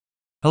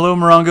Hello,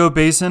 Morongo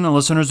Basin and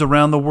listeners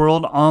around the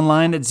world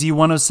online at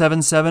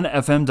Z107.7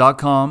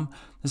 FM.com.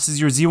 This is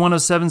your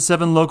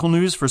Z107.7 local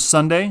news for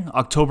Sunday,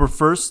 October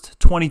 1st,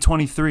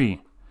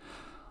 2023.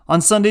 On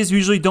Sundays, we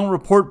usually don't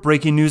report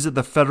breaking news at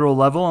the federal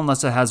level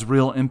unless it has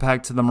real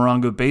impact to the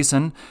Morongo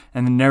Basin,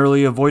 and the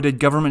narrowly avoided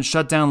government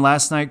shutdown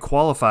last night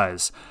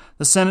qualifies.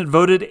 The Senate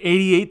voted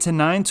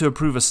 88-9 to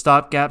approve a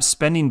stopgap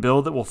spending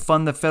bill that will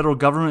fund the federal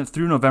government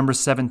through November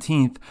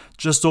 17th,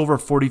 just over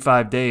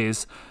 45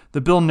 days. The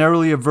bill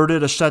narrowly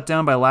averted a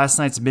shutdown by last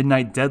night's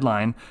midnight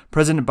deadline.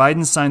 President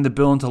Biden signed the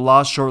bill into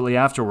law shortly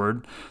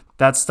afterward.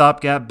 That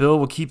stopgap bill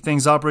will keep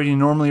things operating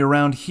normally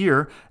around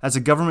here, as a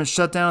government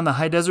shutdown in the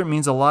high desert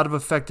means a lot of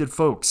affected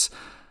folks.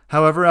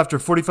 However, after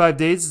 45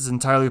 days, it's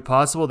entirely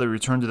possible they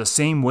return to the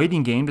same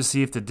waiting game to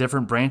see if the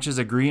different branches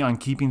agree on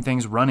keeping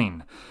things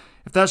running.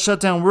 If that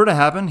shutdown were to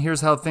happen,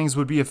 here's how things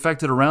would be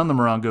affected around the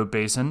Morongo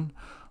Basin.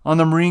 On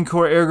the Marine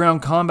Corps Air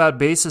Ground Combat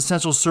Base,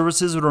 essential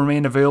services would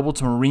remain available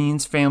to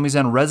Marines, families,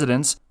 and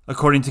residents,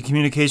 according to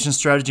Communications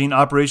Strategy and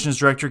Operations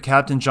Director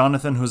Captain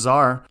Jonathan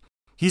Huzar.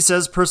 He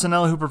says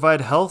personnel who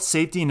provide health,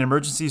 safety, and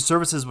emergency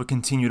services would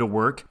continue to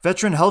work.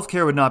 Veteran health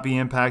care would not be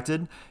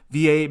impacted.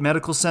 VA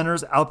medical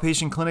centers,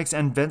 outpatient clinics,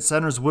 and vet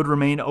centers would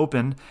remain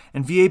open,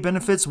 and VA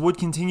benefits would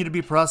continue to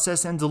be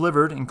processed and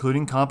delivered,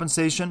 including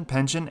compensation,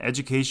 pension,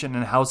 education,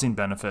 and housing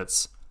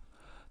benefits.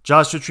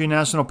 Joshua Tree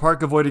National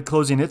Park avoided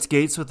closing its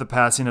gates with the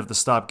passing of the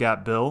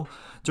stopgap bill.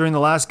 During the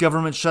last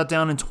government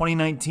shutdown in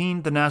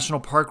 2019, the national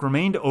park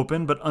remained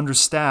open but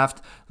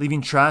understaffed, leaving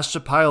trash to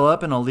pile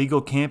up and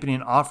illegal camping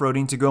and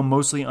off-roading to go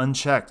mostly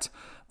unchecked.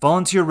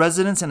 Volunteer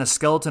residents and a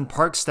skeleton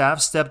park staff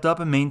stepped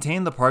up and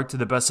maintained the park to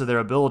the best of their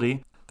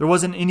ability. There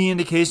wasn't any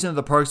indication that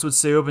the parks would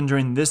stay open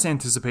during this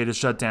anticipated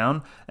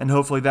shutdown, and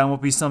hopefully that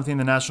won't be something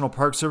the National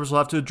Park Service will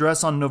have to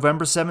address on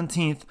November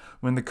 17th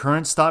when the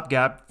current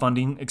stopgap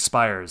funding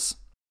expires.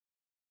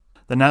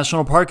 The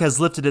National Park has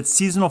lifted its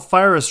seasonal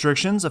fire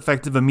restrictions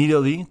effective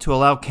immediately to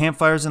allow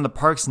campfires in the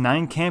park's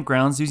 9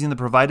 campgrounds using the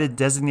provided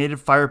designated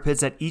fire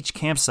pits at each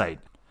campsite.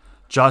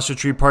 Joshua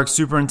Tree Park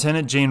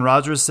Superintendent Jane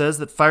Rogers says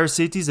that fire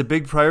safety is a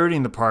big priority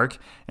in the park,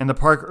 and the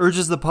park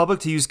urges the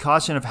public to use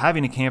caution of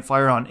having a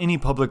campfire on any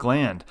public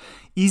land.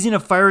 Easing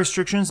of fire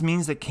restrictions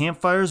means that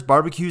campfires,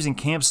 barbecues, and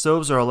camp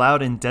stoves are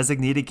allowed in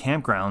designated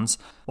campgrounds,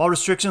 while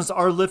restrictions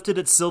are lifted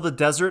at still the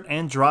desert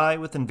and dry,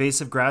 with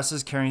invasive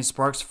grasses carrying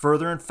sparks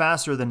further and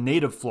faster than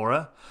native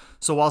flora.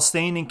 So while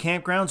staying in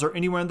campgrounds or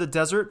anywhere in the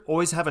desert,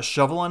 always have a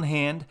shovel on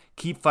hand,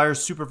 keep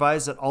fires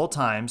supervised at all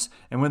times,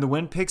 and when the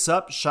wind picks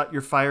up, shut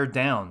your fire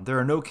down. There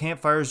are no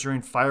campfires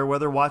during fire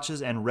weather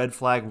watches and red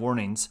flag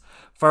warnings.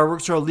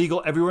 Fireworks are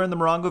illegal everywhere in the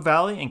Morongo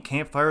Valley, and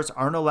campfires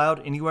aren't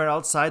allowed anywhere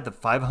outside the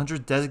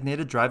 500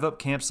 designated drive-up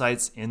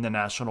campsites in the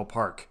national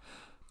park.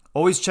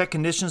 Always check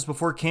conditions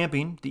before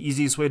camping. The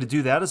easiest way to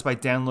do that is by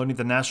downloading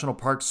the National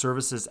Park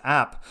Services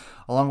app.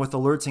 Along with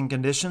alerts and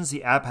conditions,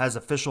 the app has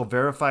official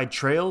verified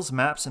trails,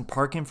 maps, and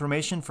park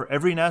information for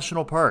every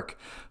national park.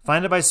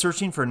 Find it by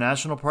searching for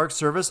National Park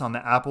Service on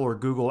the Apple or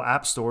Google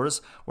app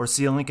stores, or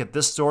see a link at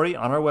this story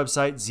on our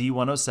website,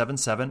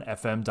 Z107.7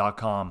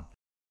 FM.com.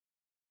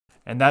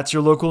 And that's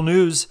your local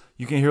news.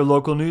 You can hear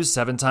local news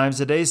 7 times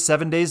a day,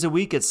 7 days a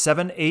week at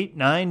 7, 8,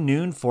 9,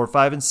 noon, 4,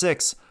 5, and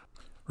 6.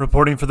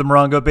 Reporting for the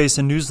Morongo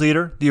Basin News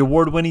Leader, the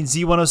award-winning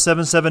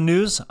Z107.7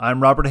 News,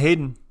 I'm Robert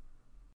Hayden.